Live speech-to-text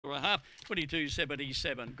1.5,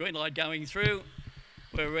 22.77. Green light going through.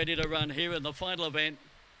 We're ready to run here in the final event.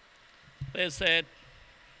 There's that.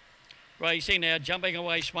 Racing now, jumping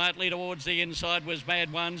away smartly towards the inside was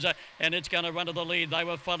Mad Ones, and it's going to run to the lead. They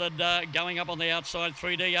were flooded going up on the outside,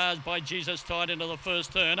 3DRs by Jesus tied into the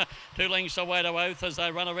first turn. 2 lengths away to Oath as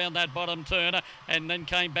they run around that bottom turn, and then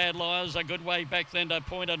came Bad Liars a good way back then to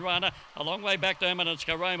Point and Run. A long way back to Eminence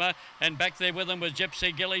Caroma, and back there with them was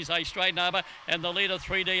Gypsy Gillies. They straighten up, and the leader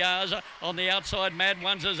 3DRs on the outside. Mad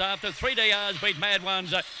Ones is after. 3DRs beat Mad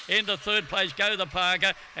Ones into third place. Go the Park,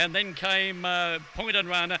 and then came Point and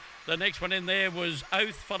Run. The next one in there was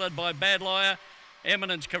Oath, followed by Bad Liar,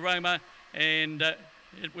 Eminence Caroma, and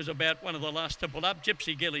it was about one of the last to pull up.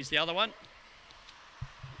 Gypsy Gillies, the other one.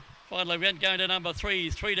 Finally, we went going to number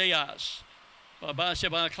 3, 3DRs, by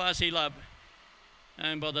Basketball Classy Love,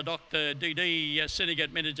 and by the Dr. DD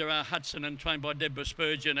Syndicate Manager Hudson, and trained by Deborah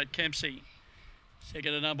Spurgeon at Kempsey.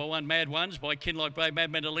 Second to number 1, Mad Ones, by Kinloch Brave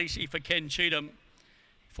Mad Mendelisi for Ken Cheatham.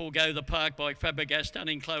 Full Go the Park by Fabregas,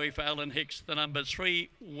 Stunning Chloe for Alan Hicks. The numbers 3,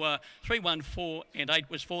 1, 4 and 8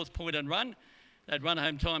 was fourth Point and Run. That run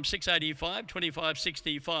home time 6.85,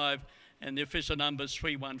 25.65, and the official numbers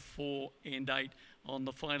 3, 1, 4 and 8 on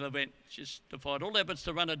the final event. Just defied all efforts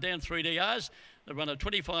to run it down 3DRs. The run of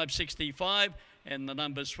 25.65 and the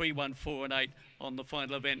numbers 3, 1, 4 and 8 on the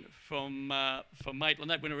final event from Maitland.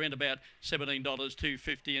 That went around about $17,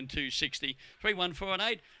 $2.50 and $2.60. 3, 1, 4 and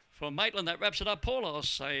 8. From Maitland, that wraps it up. Paul, I'll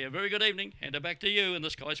say a very good evening, and back to you in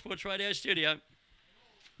the Sky Sports Radio studio.